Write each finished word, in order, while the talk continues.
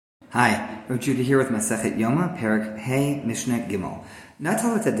Hi, Rav Judah here with Masechet Yoma, Perek Hey, Mishnah Gimel.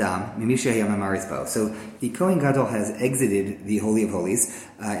 Natalat Adam, Mimisha Yama Marisbo. So the Kohen Gadol has exited the Holy of Holies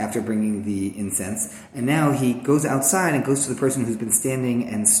after bringing the incense, and now he goes outside and goes to the person who's been standing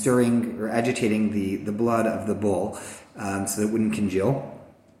and stirring or agitating the blood of the bull so that it wouldn't congeal.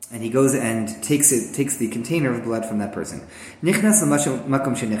 And he goes and takes the container of blood from that person. Nichnas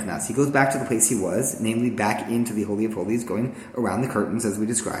makom shenichnas. He goes back to the place he was, namely back into the Holy of Holies, going around the curtains as we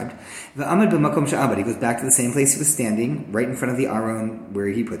described. V'amad b'makom she'amad. He goes back to the same place he was standing, right in front of the aron where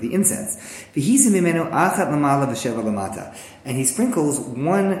he put the incense. V'hizim mimenu achat lamala v'sheva lamata. And he sprinkles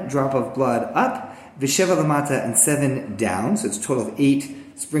one drop of blood up, v'sheva lamata, and 7 down. So it's a total of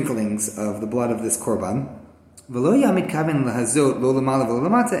 8 sprinklings of the blood of this korban.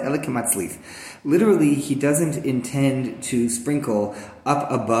 Literally, he doesn't intend to sprinkle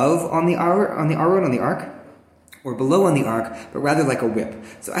up above on the ark, or below on the ark, but rather like a whip.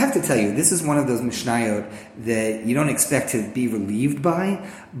 So I have to tell you, this is one of those Mishnayot that you don't expect to be relieved by,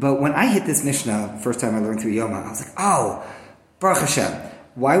 but when I hit this Mishnah, first time I learned through Yoma, I was like, oh, Baruch Hashem.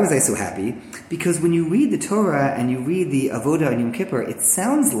 Why was I so happy? Because when you read the Torah and you read the Avodah and Yom Kippur, it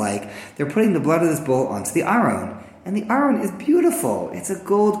sounds like they're putting the blood of this bull onto the aron. And the aron is beautiful. It's a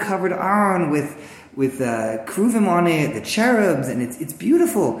gold-covered aron with keruvim on it, the cherubs, and it's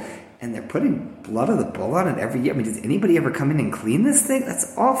beautiful. And they're putting blood of the bull on it every year. I mean, does anybody ever come in and clean this thing?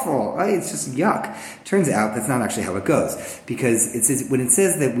 That's awful. It's just yuck. Turns out that's not actually how it goes. Because it says, when it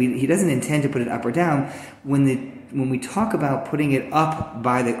says that he doesn't intend to put it up or down, when we talk about putting it up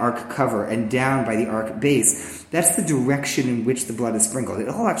by the ark cover and down by the ark base, that's the direction in which the blood is sprinkled. It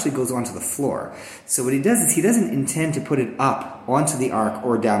all actually goes onto the floor. So what he does is he doesn't intend to put it up onto the ark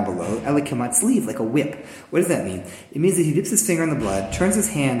or down below, elikamat, like a whip. What does that mean? It means that he dips his finger in the blood, turns his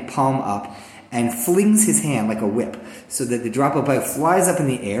hand palm up, and flings his hand like a whip, so that the drop of blood flies up in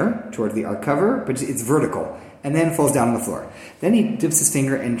the air toward the ark cover, but it's vertical, and then falls down on the floor. Then he dips his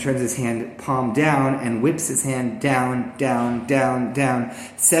finger and turns his hand palm down and whips his hand down, down, down, down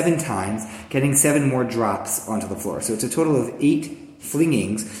 7 times, getting 7 more drops onto the floor. So it's a total of 8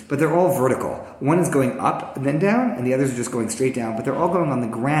 flingings, but they're all vertical. One is going up and then down, and the others are just going straight down, but they're all going on the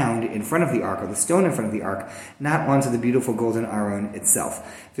ground in front of the ark, or the stone in front of the ark, not onto the beautiful golden aron itself.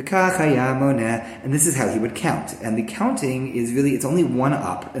 And this is how he would count. And the counting is really, it's only 1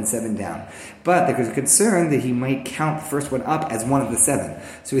 up and 7 down. But there's a concern that he might count the first one up as one of the 7.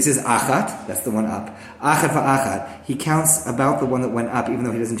 So he says achat, that's the one up. Achat va'achat, he counts about the one that went up, even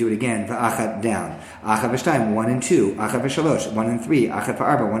though he doesn't do it again. Va'achat down. Achat v'shtayim, 1 and 2. Achat v'shalosh, 1 and 3. Achat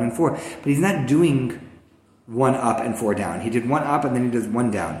va'arba, 1 and 4. But he's not doing 1 up and 4 down. He did 1 up and then he does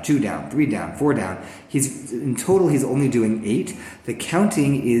 1 down, 2 down, 3 down, 4 down. In total, he's only doing 8. The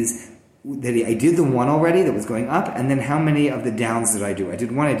counting is that I did the 1 already that was going up, and then how many of the downs did I do? I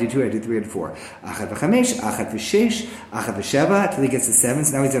did 1, I did 2, I did 3, I did 4. Achat v'chamesh, achat v'shesh, achat v'sheva, till he gets to 7.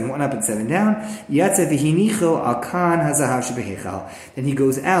 So now he's done 1 up and 7 down. Yatsa v'hinicho al kan hazahav shebehechal. Then he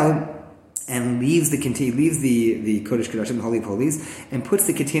goes out and leaves the Kodesh Kodashim, the Holy of Holies, and puts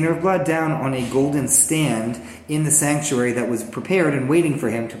the container of blood down on a golden stand in the sanctuary that was prepared and waiting for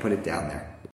him to put it down there.